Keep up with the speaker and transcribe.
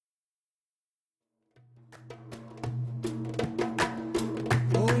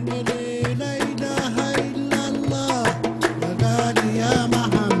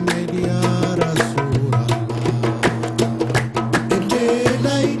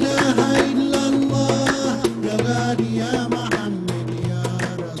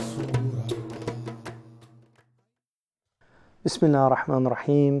Bismillah ar-Rahman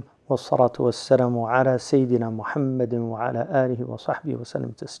ar-Rahim, wa salatu wa salamu ala Sayyidina Muhammadin wa ala alihi wa sahbihi wa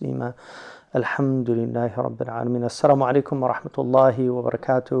sallam taslima. Alhamdulillahi Rabbil Alameen. Assalamu alaikum wa rahmatullahi wa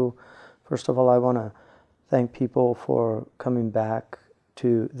barakatuh. First of all, I want to thank people for coming back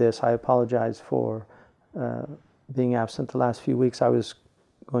to this. I apologize for being absent the last few weeks. I was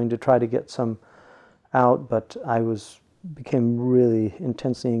going to try to get some out, but I became really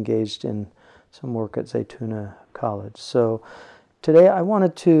intensely engaged in some work at Zaytuna College. So today I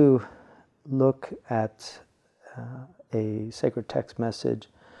wanted to look at a sacred text message.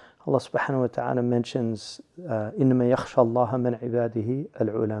 Allah subhanahu wa ta'ala mentions إِنَّمَا يَخْشَى اللَّهَ مِنْ عِبَادِهِ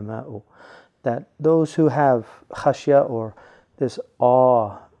الْعُلَمَاءُ, that those who have khashya, or this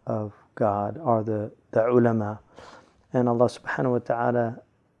awe of God, are the ulama. And Allah subhanahu wa ta'ala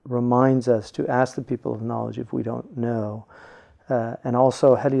reminds us to ask the people of knowledge if we don't know. And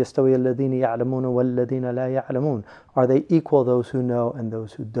also, هَلْ يَسْتَوِيَ الَّذِينَ يَعْلَمُونَ وَالَّذِينَ لَا يَعْلَمُونَ, are they equal, those who know and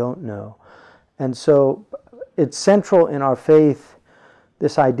those who don't know? And so it's central in our faith,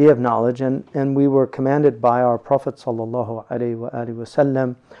 this idea of knowledge, and we were commanded by our Prophet sallallahu alaihi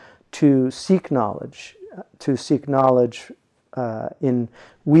wasallam to seek knowledge, in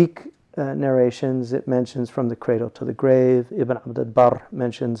weak narrations. It mentions from the cradle to the grave. Ibn Abd al-Barr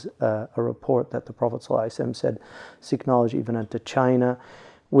mentions a report that the Prophet ﷺ said, seek knowledge even unto China,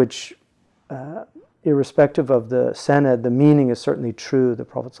 which irrespective of the sanad, the meaning is certainly true. The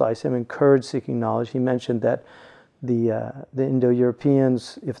Prophet ﷺ encouraged seeking knowledge. He mentioned that the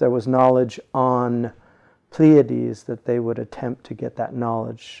Indo-Europeans, if there was knowledge on Pleiades, that they would attempt to get that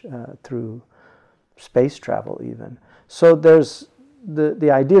knowledge through space travel even. So there's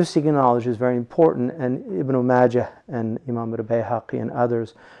the idea of seeking knowledge is very important, and Ibn Majah and Imam al-Bayhaqi and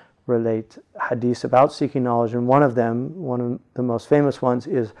others relate hadiths about seeking knowledge, and one of the most famous ones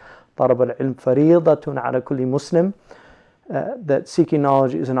is طلب العلم فريضة على كل مسلم, that seeking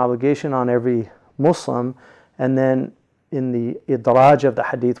knowledge is an obligation on every Muslim. And then in the idraj of the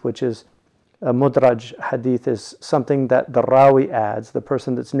hadith, which is a mudraj hadith, is something that the rawi adds, the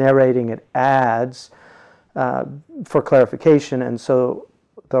person that's narrating it adds for clarification. And so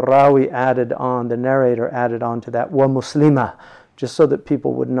the rawi the narrator added on to that wa muslima, just so that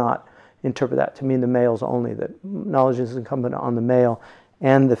people would not interpret that to mean the males only, that knowledge is incumbent on the male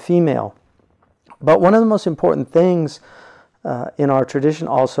and the female. But one of the most important things in our tradition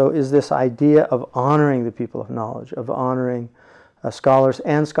also is this idea of honoring the people of knowledge, of honoring scholars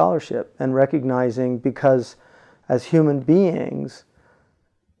and scholarship, and recognizing, because as human beings,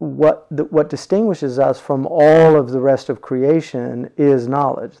 what distinguishes us from all of the rest of creation is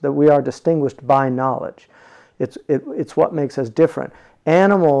knowledge, that we are distinguished by knowledge. It's what makes us different.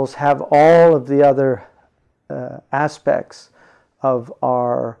 Animals have all of the other aspects of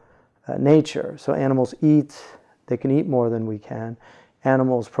our nature. So animals eat, they can eat more than we can.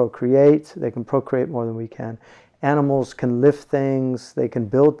 Animals procreate, they can procreate more than we can. Animals can lift things, they can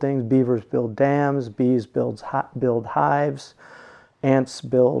build things. Beavers build dams, bees build hives. Ants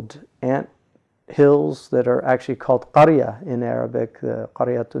build ant hills that are actually called qarya in Arabic, the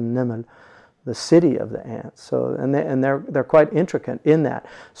qaryatun naml, the city of the ants. So they're quite intricate in that.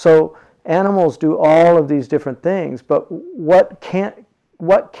 So animals do all of these different things, but what can't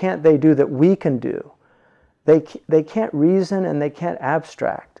they do that we can do? They can't reason and they can't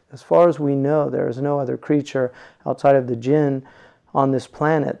abstract. As far as we know, there is no other creature outside of the jinn on this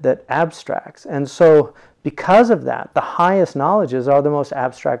planet that abstracts. And so because of that, the highest knowledges are the most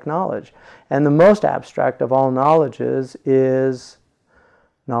abstract knowledge. And the most abstract of all knowledges is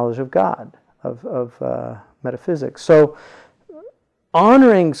knowledge of God, of metaphysics. So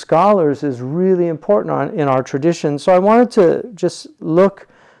honoring scholars is really important in our tradition. So I wanted to just look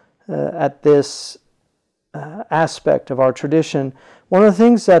at this aspect of our tradition. One of the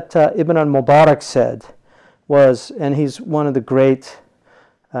things that Ibn al-Mubarak said was, and he's one of the great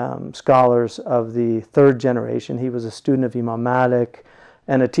scholars of the third generation. He was a student of Imam Malik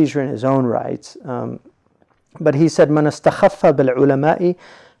and a teacher in his own right. But he said, مَنْ اسْتَخَفَّ بِالْعُلَمَاءِ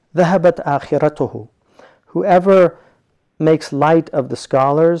ذَهَبَتْ آخِرَتُهُ. Whoever makes light of the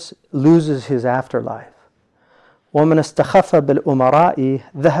scholars loses his afterlife. وَمَنْ اسْتَخَفَّ بِالْأُمَرَاءِ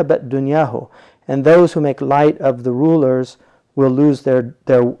ذَهَبَتْ دُنْيَاهُ. And those who make light of the rulers will lose their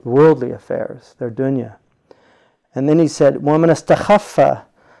worldly affairs, their dunya. And then he said, وَمَنْ اسْتَخَفَّ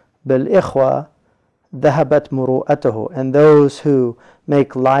بِالْإِخْوَةِ ذهبت مروءته, and those who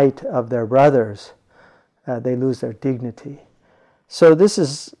make light of their brothers, they lose their dignity. So this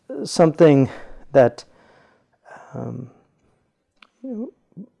is something that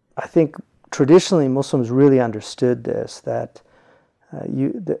I think traditionally Muslims really understood this, that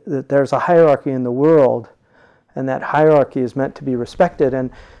there's a hierarchy in the world, and that hierarchy is meant to be respected,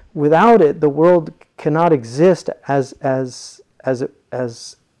 and without it the world cannot exist as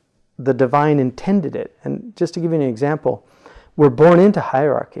the divine intended it. And just to give you an example, we're born into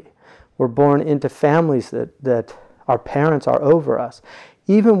hierarchy. We're born into families that our parents are over us.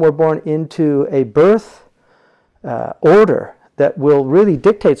 Even we're born into a birth order that will really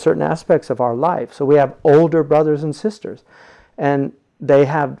dictate certain aspects of our life. So we have older brothers and sisters, and they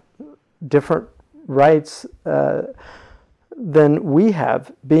have different rights than we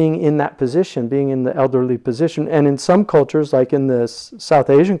have, being in that position, being in the elderly position. And in some cultures, like in the South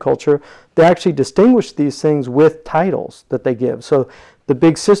Asian culture, they actually distinguish these things with titles that they give. So the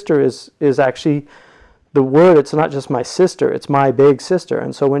big sister is actually the word, it's not just my sister, it's my big sister.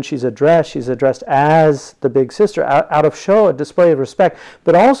 And so when she's addressed as the big sister, out of show, a display of respect,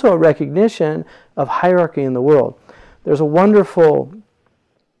 but also a recognition of hierarchy in the world. There's a wonderful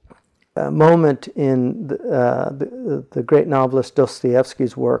moment in the great novelist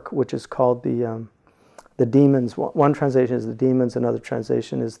Dostoevsky's work, which is called the Demons. One translation is the Demons, another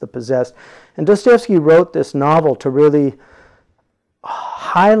translation is the Possessed. And Dostoevsky wrote this novel to really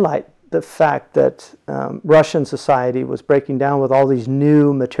highlight the fact that Russian society was breaking down with all these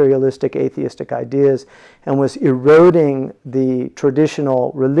new materialistic, atheistic ideas, and was eroding the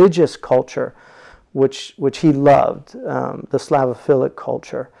traditional religious culture, which he loved, the Slavophilic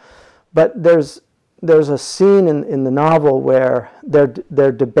culture. But there's a scene in the novel where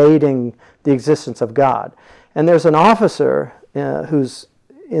they're debating the existence of God, and there's an officer who's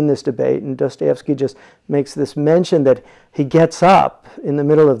in this debate, and Dostoevsky just makes this mention that he gets up in the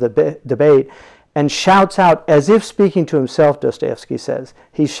middle of the debate and shouts out, as if speaking to himself, Dostoevsky says,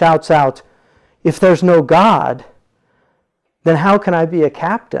 he shouts out, "If there's no God, then how can I be a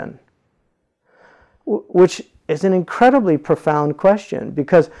captain?" Which is an incredibly profound question,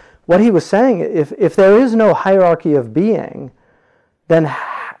 because what he was saying, if there is no hierarchy of being, then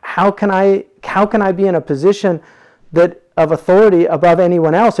how can I be in a position of authority above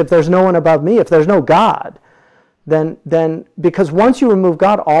anyone else if there's no one above me, if there's no God? Then because once you remove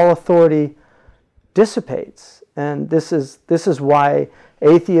God, all authority dissipates. And this is why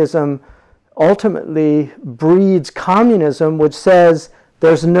atheism ultimately breeds communism, which says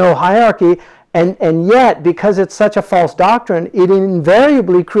there's no hierarchy, and yet, because it's such a false doctrine, it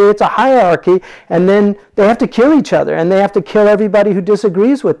invariably creates a hierarchy, and then they have to kill each other, and they have to kill everybody who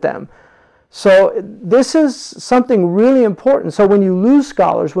disagrees with them. So this is something really important. So when you lose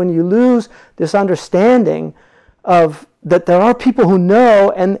scholars, when you lose this understanding of that there are people who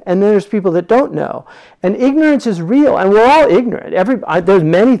know, and there's people that don't know, and ignorance is real, and we're all ignorant. There's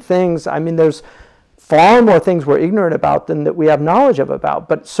many things. I mean, there's far more things we're ignorant about than that we have knowledge about.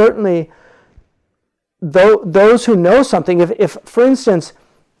 But certainly, those who know something, if for instance,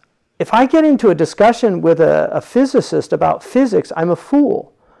 if I get into a discussion with a physicist about physics, I'm a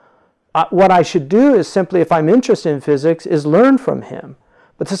fool. What I should do is simply, if I'm interested in physics, is learn from him.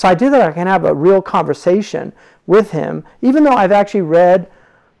 But this idea that I can have a real conversation with him, even though I've actually read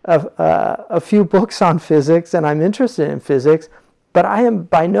a few books on physics and I'm interested in physics, but I am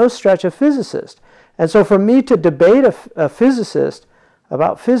by no stretch a physicist. And so for me to debate a physicist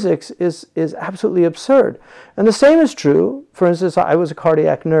about physics is absolutely absurd. And the same is true, for instance, I was a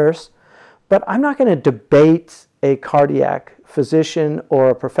cardiac nurse, but I'm not going to debate a cardiac physician or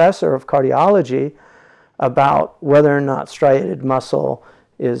a professor of cardiology about whether or not striated muscle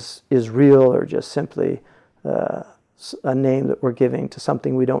is real or just simply a name that we're giving to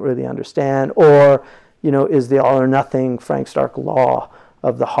something we don't really understand, or is the all or nothing Frank Stark law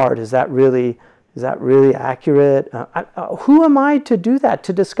of the heart, is that really accurate? Who am I to do that,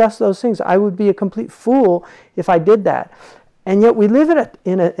 to discuss those things? I would be a complete fool if I did that. And yet we live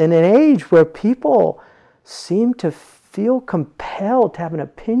in an age where people seem to feel compelled to have an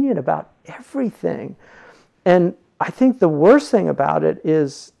opinion about everything. And I think the worst thing about it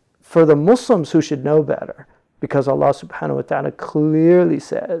is for the Muslims who should know better, because Allah subhanahu wa ta'ala clearly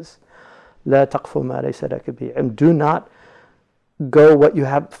says, "La taqfu ma laysa laka bihi," and do not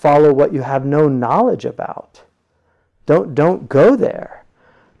follow what you have no knowledge about. Don't go there.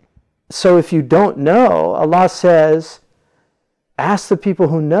 So if you don't know, Allah says, ask the people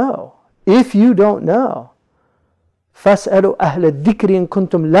who know. If you don't know, فَاسْأَلُوا أَهْلَ الذِّكْرِ إِن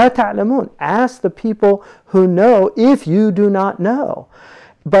كُنْتُمْ لَا تَعْلَمُونَ. Ask the people who know if you do not know.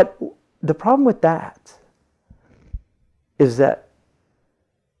 But the problem with that is that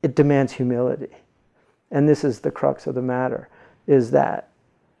it demands humility. And this is the crux of the matter, is that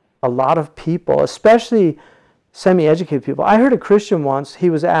a lot of people, especially semi-educated people, I heard a Christian once, he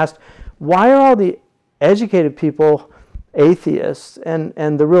was asked, why are all the educated people atheists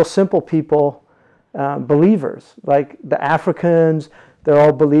and the real simple people believers? Like the Africans, they're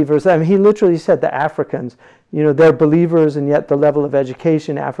all believers. I mean, he literally said the Africans, they're believers, and yet the level of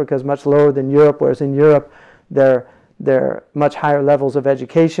education in Africa is much lower than Europe, whereas in Europe they're much higher levels of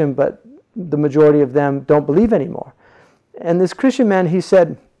education, but the majority of them don't believe anymore. And this Christian man, he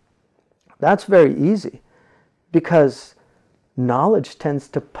said, that's very easy, because knowledge tends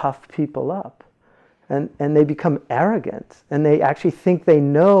to puff people up, and they become arrogant, and they actually think they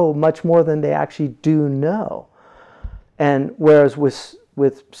know much more than they actually do know. And whereas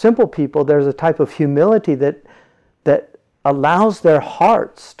with simple people, there's a type of humility that allows their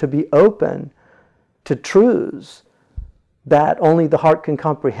hearts to be open to truths that only the heart can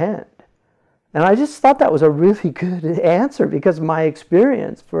comprehend. And I just thought that was a really good answer, because my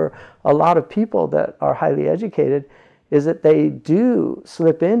experience for a lot of people that are highly educated is that they do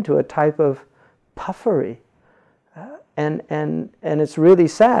slip into a type of puffery. And it's really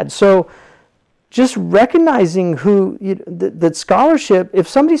sad. So just recognizing that scholarship, if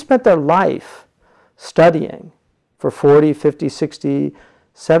somebody spent their life studying for 40, 50, 60,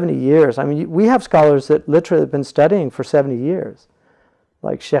 70 years, I mean, we have scholars that literally have been studying for 70 years,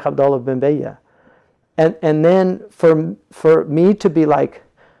 like Sheikh Abdullah bin Bayya. And then for me to be like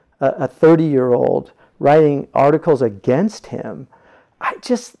a 30-year-old writing articles against him,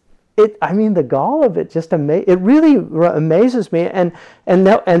 the gall of it just it really amazes me. And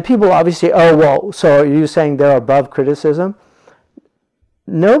people obviously, oh, well, so are you saying they're above criticism?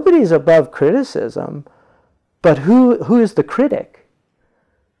 Nobody's above criticism, but who is the critic?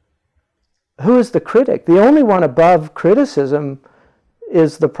 Who is the critic? The only one above criticism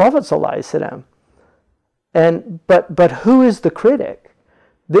is the Prophet ﷺ. But who is the critic?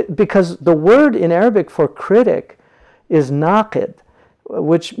 Because the word in Arabic for critic is naqid,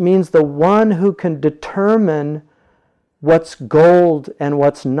 which means the one who can determine what's gold and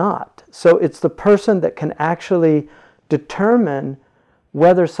what's not. So it's the person that can actually determine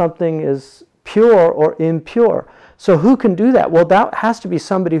whether something is pure or impure. So who can do that? Well, that has to be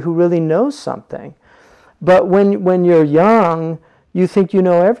somebody who really knows something. But when you're young, you think you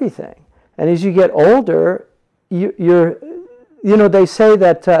know everything. And as you get older, they say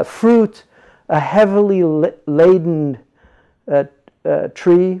that fruit, a heavily laden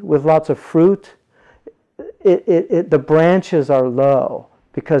tree with lots of fruit, the branches are low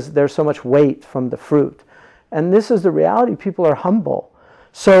because there's so much weight from the fruit. And this is the reality. People are humble.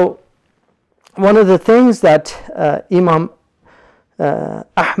 So one of the things that Imam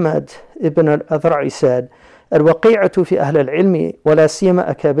Ahmad ibn al-Adhra'i said, الوقيعة في أهل العلم ولا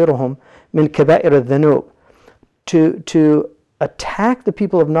سيما أكابرهم من كبائر الذنوب. To attack the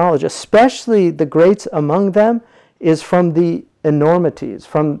people of knowledge, especially the greats among them, is from the enormities,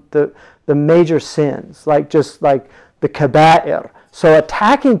 from the major sins, like the kaba'ir. So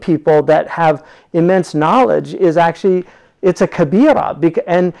attacking people that have immense knowledge is actually, it's a kabira.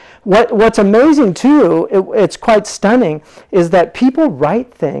 And what's amazing too, it's quite stunning, is that people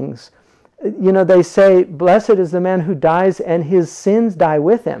write things. They say, blessed is the man who dies and his sins die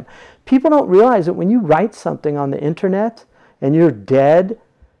with him. People don't realize that when you write something on the internet and you're dead,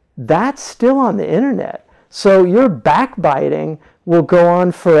 that's still on the internet. So your backbiting will go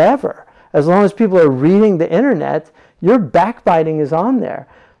on forever. As long as people are reading the internet, your backbiting is on there.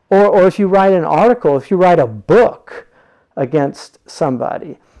 Or if you write an article, if you write a book against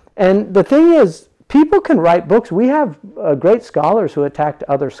somebody. And the thing is, people can write books. We have great scholars who attacked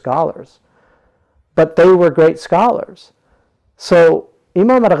other scholars, but they were great scholars. So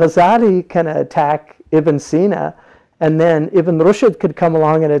Imam al-Ghazali can attack Ibn Sina, and then Ibn Rushd could come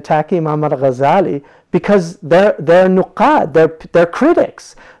along and attack Imam al-Ghazali, because they're nuqad, they're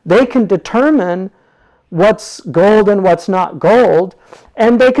critics. They can determine what's gold and what's not gold,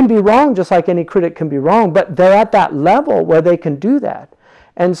 and they can be wrong just like any critic can be wrong, but they're at that level where they can do that.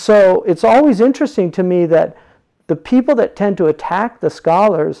 And so it's always interesting to me that the people that tend to attack the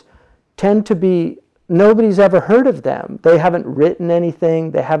scholars tend to be, nobody's ever heard of them. They haven't written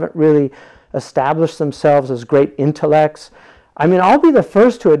anything. They haven't really established themselves as great intellects. I mean, I'll be the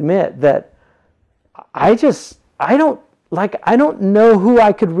first to admit that I don't know who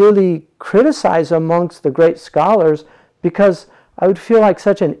I could really criticize amongst the great scholars, because I would feel like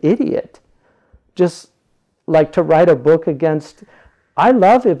such an idiot. Just like to write a book against, I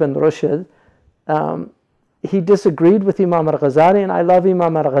love Ibn Rushd, he disagreed with Imam al-Ghazali, and I love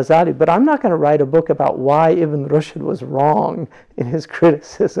Imam al-Ghazali, but I'm not going to write a book about why Ibn Rushd was wrong in his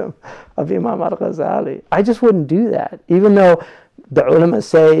criticism of Imam al-Ghazali. I just wouldn't do that, even though the ulama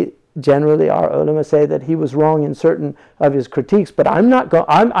say, generally our ulama say that he was wrong in certain of his critiques, but I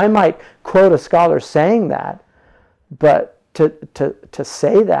might quote a scholar saying that, but to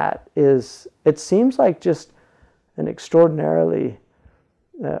say that is, it seems like just an extraordinarily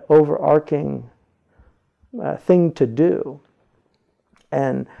overarching thing to do.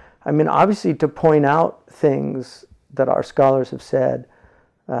 And I mean, obviously, to point out things that our scholars have said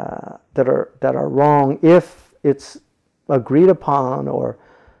that are wrong, if it's agreed upon or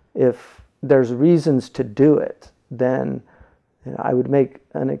if there's reasons to do it, then I would make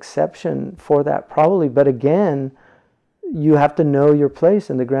an exception for that probably. But again, you have to know your place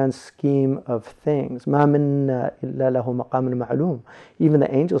in the grand scheme of things. مَا مِنَّا إِلَّا لَهُ مَقَامٌ مَعْلُومٌ. Even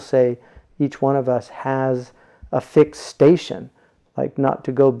the angels say each one of us has a fixed station, like not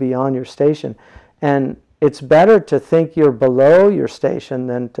to go beyond your station. And it's better to think you're below your station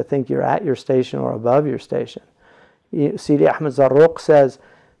than to think you're at your station or above your station. Sidi Ahmed Zarruq says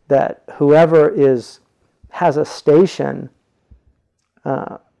that whoever has a station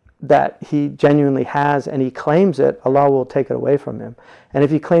that he genuinely has and he claims it, Allah will take it away from him. And if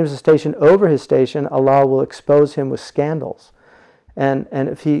he claims a station over his station, Allah will expose him with scandals. And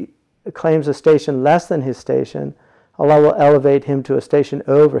if he claims a station less than his station, Allah will elevate him to a station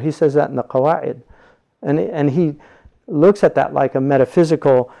over. He says that in the Qawa'id. And he looks at that like a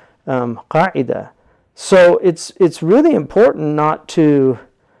metaphysical qa'idah. So it's really important not to,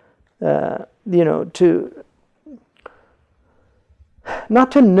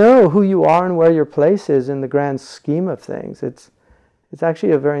 not to know who you are and where your place is in the grand scheme of things. It's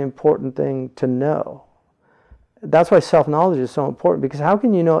actually a very important thing to know. That's why self-knowledge is so important, because how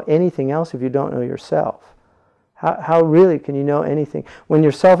can you know anything else if you don't know yourself? How really can you know anything when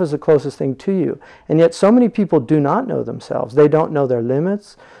yourself is the closest thing to you? And yet so many people do not know themselves. They don't know their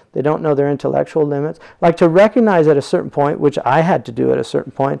limits. They don't know their intellectual limits. Like, to recognize at a certain point, which I had to do at a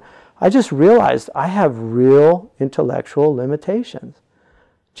certain point, I just realized I have real intellectual limitations,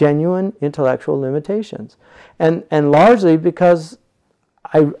 genuine intellectual limitations. And largely because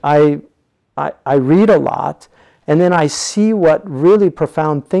I read a lot, and then I see what really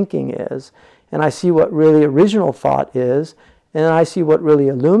profound thinking is, and I see what really original thought is, and then I see what really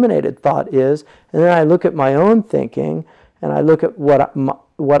illuminated thought is, and then I look at my own thinking, and I look at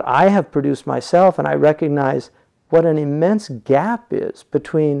what I have produced myself, and I recognize what an immense gap is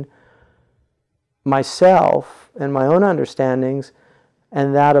between myself and my own understandings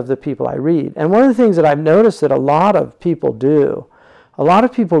and that of the people I read. And one of the things that I've noticed that a lot of people do, a lot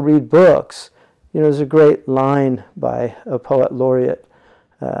of people read books. There's a great line by a poet laureate,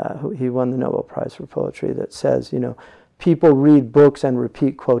 he won the Nobel Prize for Poetry, that says, people read books and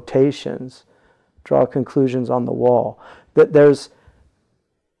repeat quotations, draw conclusions on the wall.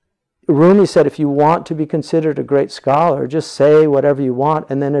 Rumi said, if you want to be considered a great scholar, just say whatever you want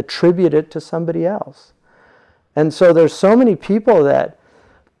and then attribute it to somebody else. And so there's so many people that,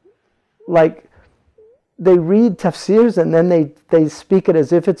 like, they read tafsirs and then they speak it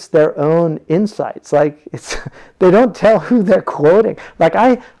as if it's their own insights. Like, they don't tell who they're quoting. Like,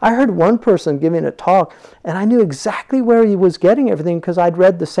 I heard one person giving a talk, and I knew exactly where he was getting everything because I'd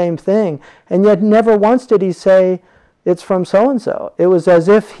read the same thing, and yet never once did he say it's from so-and-so. It was as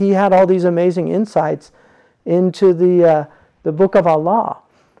if he had all these amazing insights into the book of Allah.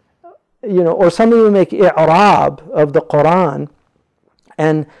 Or somebody would make i'rab of the Quran,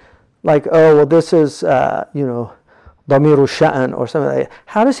 and like, oh, well, this is, Damiru Sha'an or something like that.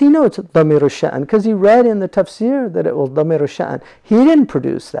 How does he know it's Damiru Sha'an? Because he read in the tafsir that it was Damiru Sha'an. He didn't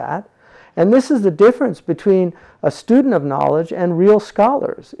produce that. And this is the difference between a student of knowledge and real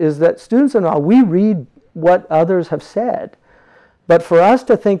scholars, is that students of knowledge, we read what others have said. But for us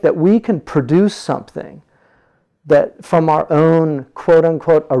to think that we can produce something that from our own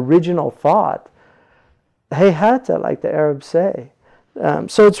quote-unquote original thought, hayhata, like the Arabs say.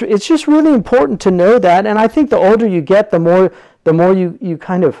 So it's just really important to know that, and I think the older you get, the more you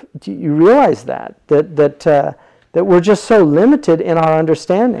kind of you realize that we're just so limited in our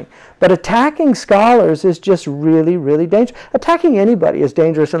understanding. But attacking scholars is just really, really dangerous. Attacking anybody is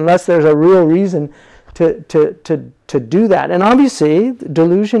dangerous unless there's a real reason to do that. And obviously,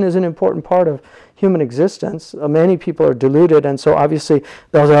 delusion is an important part of human existence. Many people are deluded, and so obviously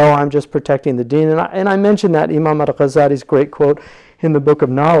they'll say, "Oh, I'm just protecting the deen." And I mentioned that Imam al-Ghazali's great quote in the Book of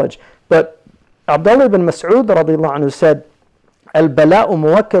Knowledge. But Abdullah ibn Mas'ud radiallahu anhu said, "Al-bala'u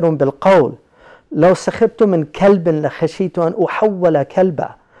muwakkarun bil-qawl. لو سخبت من كلب لخشيت أن أحول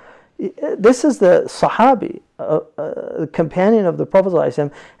كلبا." This is the Sahabi, companion of the Prophet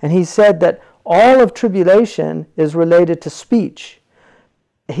ﷺ, and he said that all of tribulation is related to speech.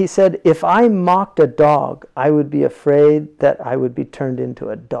 He said, if I mocked a dog, I would be afraid that I would be turned into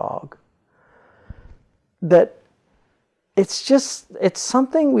a dog. That it's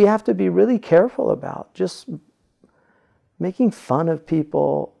something we have to be really careful about. Just making fun of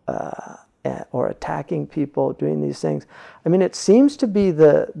people or attacking people, doing these things. I mean, it seems to be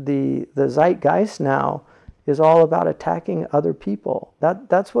the zeitgeist now is all about attacking other people.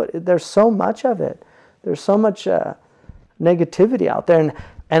 That's what, there's so much of it. There's so much negativity out there.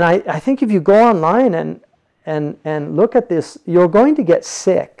 And I think if you go online and look at this, you're going to get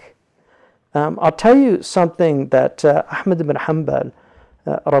sick. I'll tell you something that Ahmad ibn Hanbal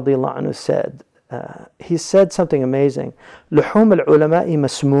radiyallahu anhu said. He said something amazing. لحوم العلماء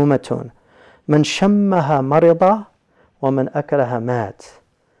مسمومة من شمها مرض ومن أكلها مات.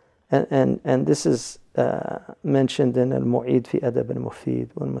 And this is mentioned in Al-Mu'id fi Adab al-Mufid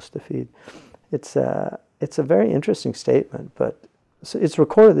wal-Mustafid. It's a very interesting statement, but it's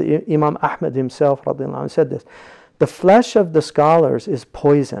recorded that Imam Ahmad himself radiyallahu anhu said this. The flesh of the scholars is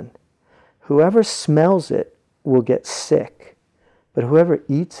poison. Whoever smells it will get sick, but whoever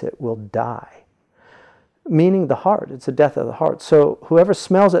eats it will die. Meaning the heart, it's a death of the heart. So whoever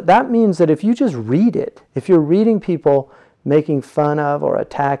smells it, that means that if you just read it, if you're reading people making fun of or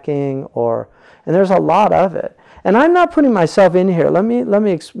attacking, and there's a lot of it. And I'm not putting myself in here. Let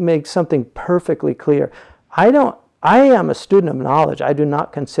me make something perfectly clear. I am a student of knowledge. I do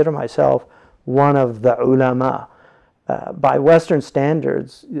not consider myself one of the ulama. By Western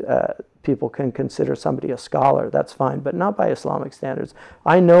standards, people can consider somebody a scholar. That's fine, but not by Islamic standards.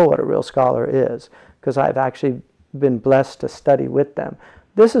 I know what a real scholar is because I've actually been blessed to study with them.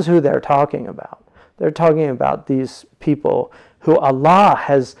 This is who they're talking about. They're talking about these people who Allah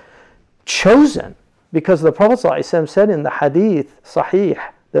has chosen, because the Prophet ﷺ said in the hadith sahih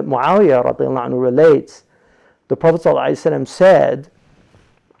that Muawiyah radiyallahu anhu relates, the Prophet ﷺ said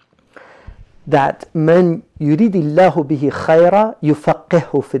that man yuridillahu bihi khayra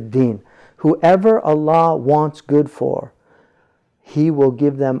yufaqihu fid din. Whoever Allah wants good for, He will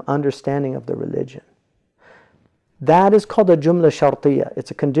give them understanding of the religion. That is called a jumla shartiyya.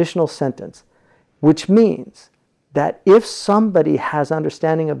 It's a conditional sentence, which means that if somebody has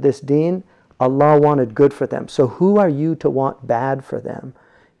understanding of this deen, Allah wanted good for them. So who are you to want bad for them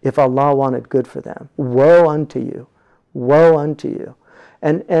if Allah wanted good for them? Woe unto you. Woe unto you.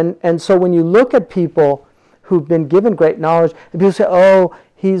 And so when you look at people who've been given great knowledge, and people say, oh,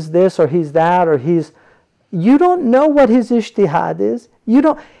 he's this or he's that or you don't know what his ijtihad is.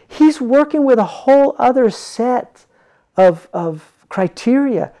 He's working with a whole other set of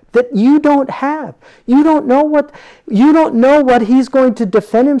criteria that you don't have. You don't know what he's going to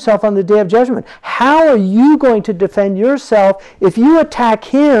defend himself on the Day of Judgment. How are you going to defend yourself if you attack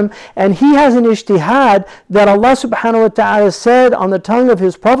him and he has an ijtihad that Allah subhanahu wa ta'ala said on the tongue of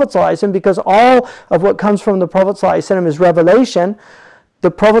his Prophet ﷺ, because all of what comes from the Prophet ﷺ is revelation.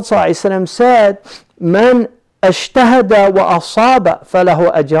 The Prophet ﷺ said, Man اجتهد وأصاب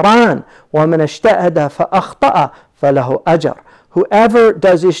فله أجران ومن اجتهد فأخطأ فله أجر. Whoever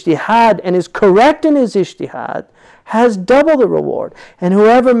does ijtihad and is correct in his ijtihad has double the reward. And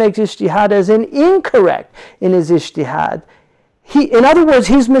whoever makes ijtihad as incorrect in his ijtihad, in other words,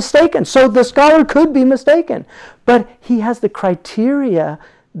 he's mistaken. So the scholar could be mistaken. But he has the criteria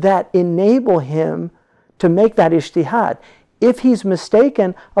that enable him to make that ijtihad. If he's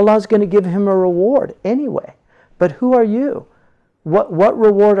mistaken, Allah is going to give him a reward anyway. But who are you? What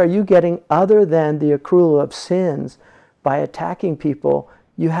reward are you getting other than the accrual of sins by attacking people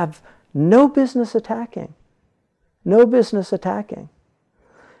you have no business attacking? No business attacking.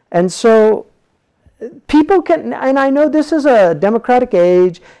 And so people can, and I know this is a democratic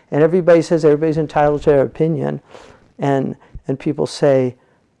age, and everybody says everybody's entitled to their opinion, and people say,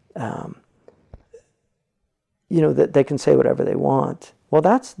 that they can say whatever they want. Well,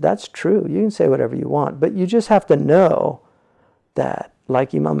 that's true. You can say whatever you want, but you just have to know that,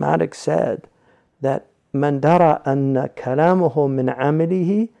 like Imam Malik said, that man dara anna kalamuhu min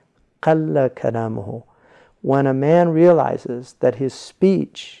amilihi qalla kalamuhu. When a man realizes that his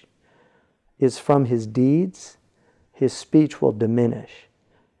speech is from his deeds, his speech will diminish.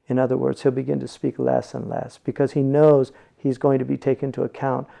 In other words, he'll begin to speak less and less because he knows he's going to be taken into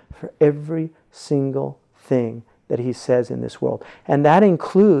account for every single thing that he says in this world. And that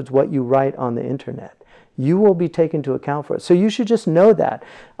includes what you write on the internet. You will be taken into account for it. So you should just know that.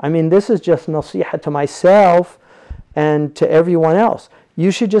 I mean, this is just nasiha to myself and to everyone else.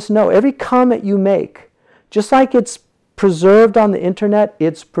 You should just know every comment you make, just like it's preserved on the internet,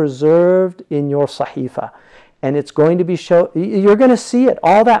 it's preserved in your sahifa. And it's going to be you're going to see it.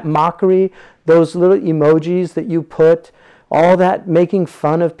 All that mockery, those little emojis that you put, all that making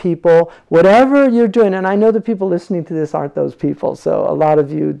fun of people, whatever you're doing. And I know the people listening to this aren't those people, so a lot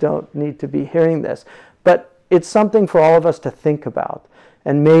of you don't need to be hearing this. But it's something for all of us to think about.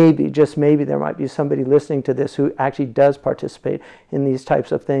 And maybe, just maybe, there might be somebody listening to this who actually does participate in these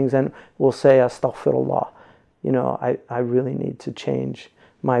types of things and will say, Astaghfirullah, I really need to change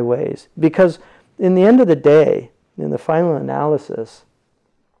my ways. Because in the end of the day, in the final analysis,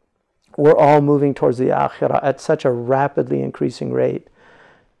 we're all moving towards the akhirah at such a rapidly increasing rate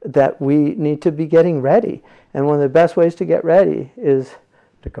that we need to be getting ready. And one of the best ways to get ready is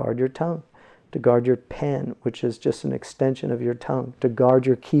to guard your tongue, to guard your pen, which is just an extension of your tongue, to guard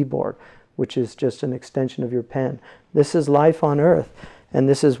your keyboard, which is just an extension of your pen. This is life on earth, and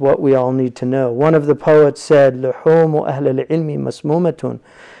this is what we all need to know. One of the poets said, لُحُومُ أَهْلِ الْعِلْمِ مَسْمُومَةٌ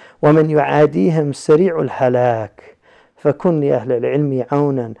وَمَنْ يُعَادِيهِمْ سَرِيعُ الْهَلَاكِ فَكُنْ لِأَهْلِ الْعِلْمِ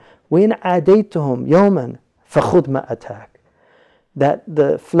عَوْنًا وَإِنْ عَادَيْتُهُمْ يَوْمًا فَخُذْ مَا أَتَاكَ. That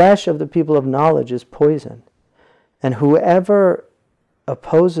the flesh of the people of knowledge is poison, and whoever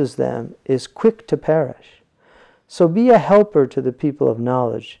opposes them is quick to perish. So be a helper to the people of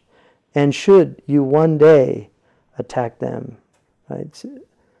knowledge, and should you one day attack them, right,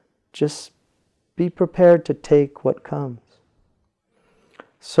 just be prepared to take what comes.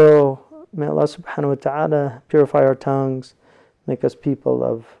 So may Allah subhanahu wa ta'ala purify our tongues, make us people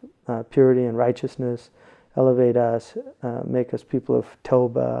of purity and righteousness, elevate us, make us people of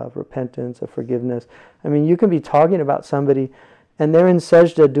tawbah, of repentance, of forgiveness. I mean, you can be talking about somebody and they're in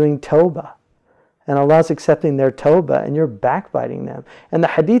sajda doing tawbah, and Allah's accepting their tawbah, and you're backbiting them. And the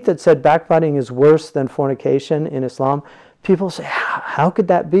hadith that said backbiting is worse than fornication in Islam, people say, how could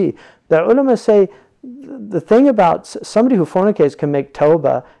that be? The ulama say, the thing about somebody who fornicates can make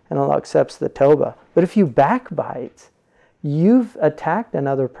tawbah, and Allah accepts the tawbah. But if you backbite, you've attacked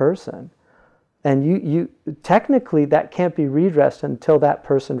another person. And you technically, that can't be redressed until that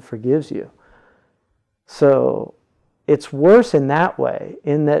person forgives you. So it's worse in that way,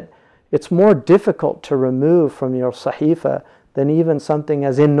 in that it's more difficult to remove from your sahifa than even something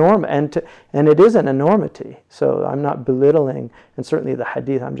as enormous, and it is an enormity. So I'm not belittling, and certainly the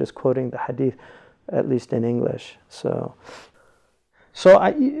hadith, I'm just quoting the hadith, at least in English. So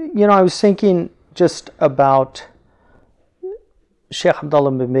I was thinking just about Sheikh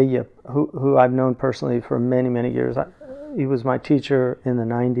Abdullah bin Bayyah, who I've known personally for many, many years. He was my teacher in the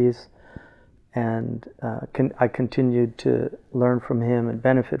 90s, and I continued to learn from him and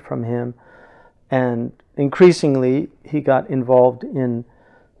benefit from him. And increasingly, he got involved in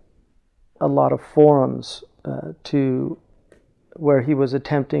a lot of forums where he was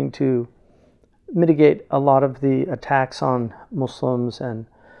attempting to mitigate a lot of the attacks on Muslims.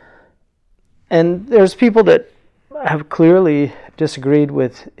 And there's people that have clearly disagreed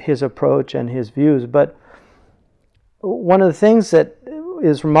with his approach and his views, but one of the things that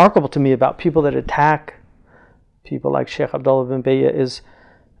is remarkable to me about people that attack people like Sheikh Abdullah bin Bayyah is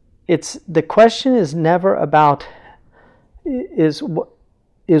the question is never about is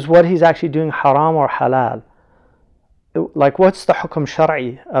what he's actually doing haram or halal, like what's the hukm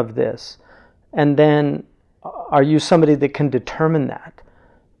shar'i of this, and then are you somebody that can determine that?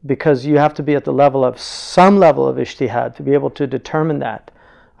 Because you have to be at the level of some level of ijtihad to be able to determine that.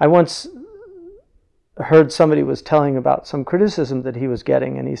 I once heard somebody was telling about some criticism that he was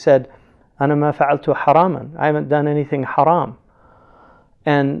getting, and he said, "Ana ma fa'altu haraman." I haven't done anything haram.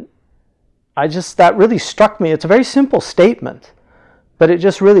 And that really struck me. It's a very simple statement, but it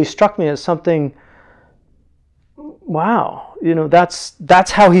just really struck me as something. Wow,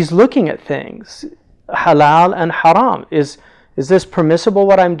 that's how he's looking at things. Halal and haram. Is this permissible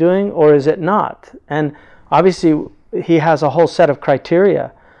what I'm doing, or is it not? And obviously he has a whole set of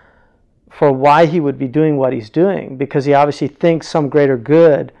criteria for why he would be doing what he's doing, because he obviously thinks some greater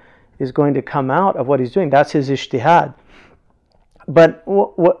good is going to come out of what he's doing. That's his ijtihad. But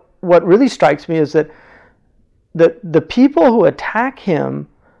what really strikes me is that the people who attack him,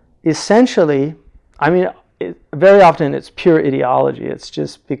 essentially, very often it's pure ideology. It's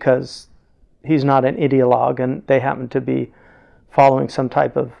just because he's not an ideologue and they happen to be following some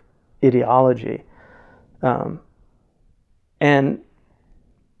type of ideology. And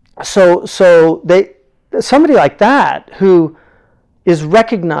so somebody like that who is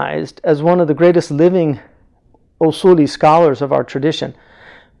recognized as one of the greatest living usuli scholars of our tradition,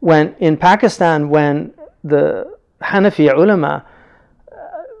 when in Pakistan, when the Hanafi ulama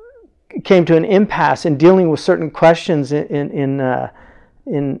came to an impasse in dealing with certain questions in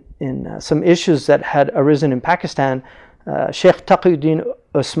some issues that had arisen in Pakistan, Sheikh Taqiyuddin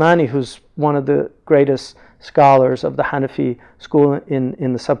Usmani, who's one of the greatest scholars of the Hanafi school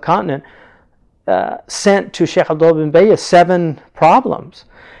in the subcontinent, sent to Sheikh Abdullah bin Bayyah 7 problems.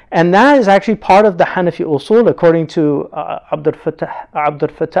 And that is actually part of the Hanafi usul, according to Abdul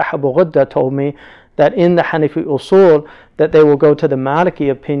Fattah Abu Ghudda told me that in the Hanafi usul that they will go to the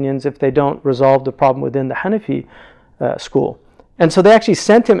Maliki opinions if they don't resolve the problem within the Hanafi school. And so they actually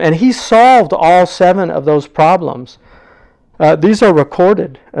sent him, and he solved all 7 of those problems. These are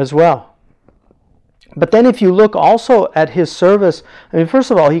recorded as well. But then if you look also at his service, I mean,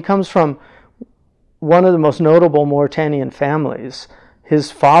 first of all, he comes from one of the most notable Mauritanian families.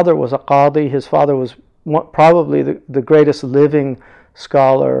 His father was a qadi. His father was probably the greatest living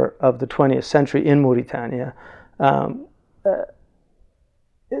scholar of the 20th century in Mauritania. And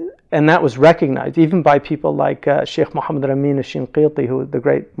that was recognized even by people like Sheikh Muhammad Ramin al-Shinqiti, who the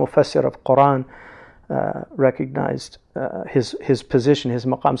great mufassir of Quran, recognized his position, his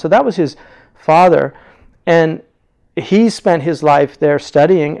maqam. So that was his father, and he spent his life there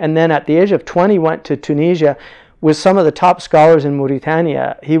studying, and then at the age of 20 went to Tunisia with some of the top scholars in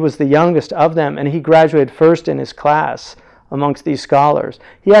Mauritania. He was the youngest of them, and he graduated first in his class amongst these scholars.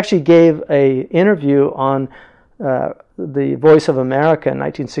 He actually gave an interview on the Voice of America in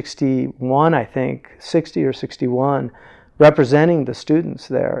 1961, I think, 60 or 61, representing the students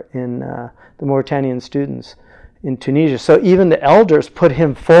there in the Mauritanian students in Tunisia. So even the elders put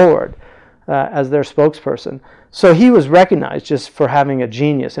him forward as their spokesperson. So he was recognized just for having a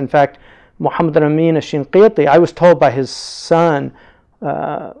genius. In fact, Muhammad Ramin al-Shinqiti, I was told by his son,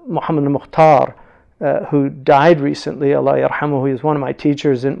 Muhammad al-Mukhtar, who died recently, Allah yarhamuhu, he was one of my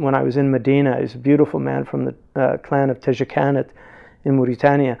teachers when I was in Medina. He's a beautiful man from the clan of Tajikanat in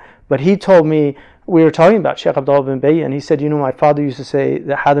Mauritania. But he told me, we were talking about Sheikh Abdullah bin Bayyah, and he said, my father used to say,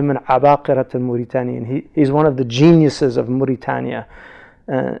 هذا من عباقرة الموريتانية, and he's one of the geniuses of Mauritania.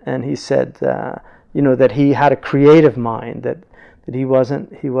 And he said, that he had a creative mind, that he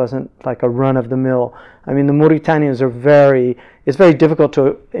wasn't like a run-of-the-mill. I mean, the Mauritanians it's very difficult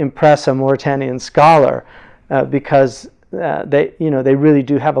to impress a Mauritanian scholar because they really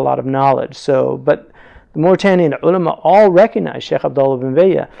do have a lot of knowledge. So, but the Mauritanian ulama all recognize Sheikh Abdullah bin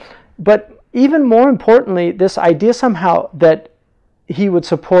Bayyah. But even more importantly, this idea somehow that he would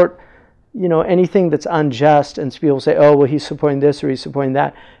support, anything that's unjust, and people say, oh, well, he's supporting this or he's supporting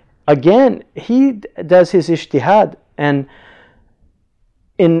that. Again, he does his ijtihad, and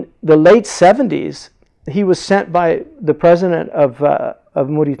in the late 70s, he was sent by the president of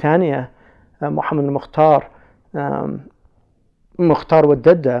Mauritania, Muhammad al-Mukhtar, Mukhtar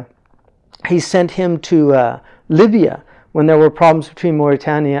Wadada. He sent him to Libya when there were problems between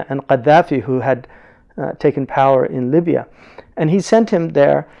Mauritania and Gaddafi, who had taken power in Libya. And he sent him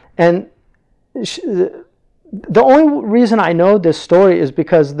there. And the only reason I know this story is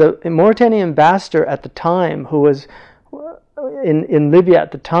because the Mauritanian ambassador at the time, who was in Libya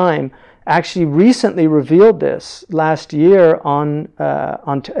at the time, actually recently revealed this last year on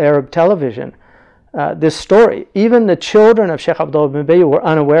Arab television, this story. Even the children of Sheikh Abdullah bin Bayyah were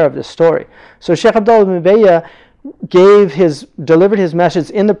unaware of this story. So Sheikh Abdullah bin Bayyah delivered his message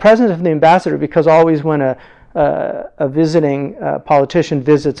in the presence of the ambassador, because always when a visiting politician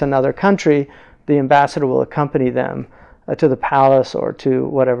visits another country, the ambassador will accompany them to the palace or to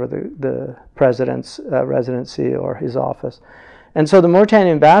whatever the president's residency or his office. And so the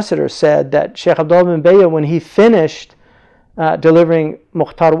Mauritanian ambassador said that Sheikh Abdullah bin Bayyah, when he finished delivering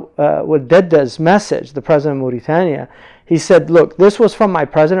Mukhtar Wadada's message, the president of Mauritania, he said, look, this was from my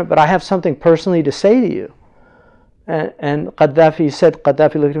president, but I have something personally to say to you. And Gaddafi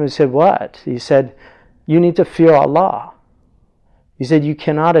looked at him and said, what? He said, you need to fear Allah. He said, you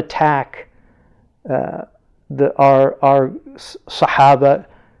cannot attack our Sahaba,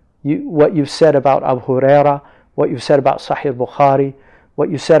 what you've said about Abu Huraira, what you've said about Sahih Bukhari, what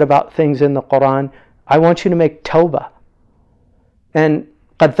you said about things in the Quran. I want you to make tawbah. And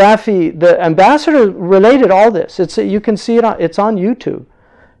Gaddafi, the ambassador, related all this. You can see it. It's on YouTube.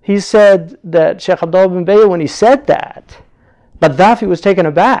 He said that Sheikh Abdullah bin Bayyah, when he said that, Gaddafi was taken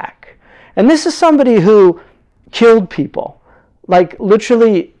aback. And this is somebody who killed people, like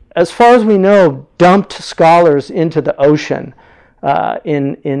literally, as far as we know, dumped scholars into the ocean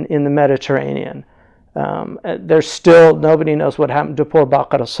in the Mediterranean. There's still, nobody knows what happened to poor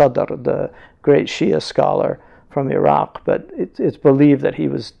Baqir al-Sadr, the great Shia scholar from Iraq, but it's believed that he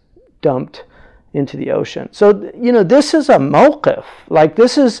was dumped into the ocean. So, this is a mawqif. Like,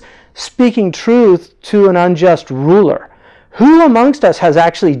 this is speaking truth to an unjust ruler. Who amongst us has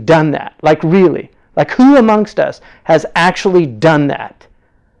actually done that? Like, really? Like, who amongst us has actually done that?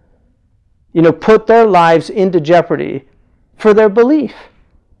 Put their lives into jeopardy for their belief.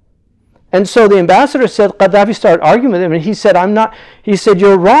 And so the ambassador said, Gaddafi started arguing with him, and he said, he said,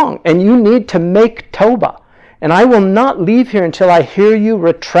 you're wrong, and you need to make tawbah. And I will not leave here until I hear you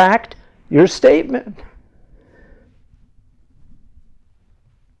retract your statement.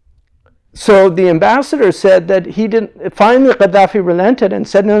 So the ambassador said that he didn't, finally Gaddafi relented and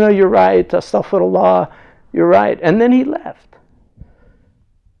said, no, you're right, astaghfirullah, you're right. And then he left.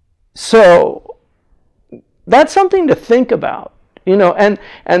 So that's something to think about, and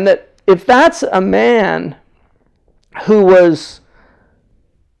that if that's a man who was,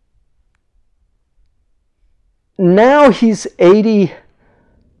 now he's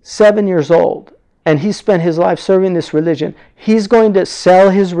 87 years old, and he spent his life serving this religion, he's going to sell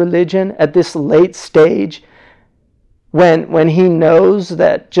his religion at this late stage when he knows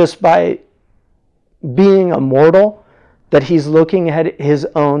that just by being a mortal, that he's looking at his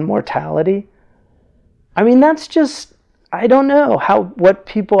own mortality. I mean, that's just, I don't know how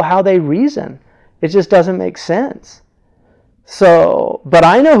they reason. It just doesn't make sense. So, but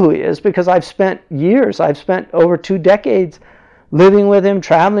I know who he is because I've spent over 2 decades living with him,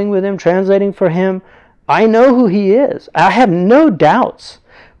 traveling with him, translating for him. I know who he is. I have no doubts.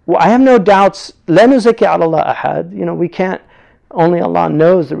 I have no doubts. لَا نُزَكِّي عَلَى اللَّهِ أَحَدٍ. We can't, only Allah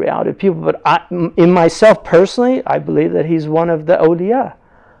knows the reality of people. But in myself personally, I believe that he's one of the awliya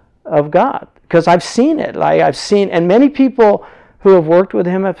of God. Because I've seen it. And many people who have worked with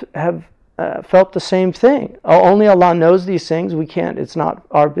him have felt the same thing. Only Allah knows these things. We can't, it's not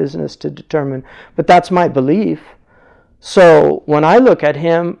our business to determine. But that's my belief. So when I look at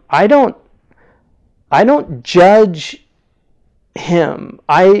him, I don't judge him.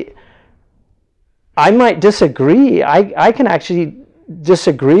 I might disagree. I can actually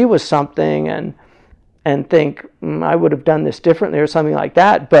disagree with something and think I would have done this differently or something like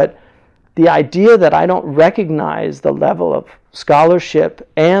that. But the idea that I don't recognize the level of scholarship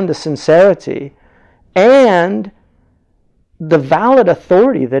and the sincerity and the valid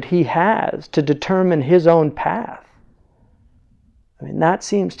authority that he has to determine his own path. I mean, that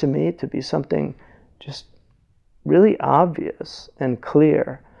seems to me to be something just really obvious and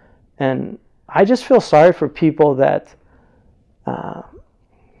clear. And I just feel sorry for people that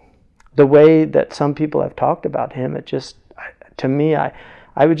the way that some people have talked about him, it just, to me, I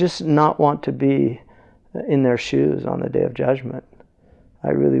would just not want to be in their shoes on the Day of Judgment. I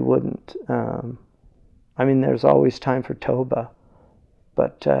really wouldn't. I mean, there's always time for tawbah,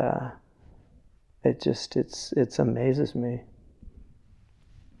 but it amazes me.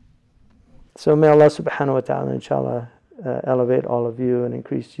 So may Allah subhanahu wa ta'ala, inshallah, elevate all of you and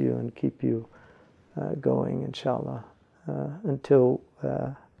increase you and keep you going, inshallah. Until,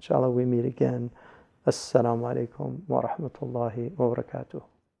 inshallah, we meet again. Assalamu alaikum wa rahmatullahi wa barakatuh.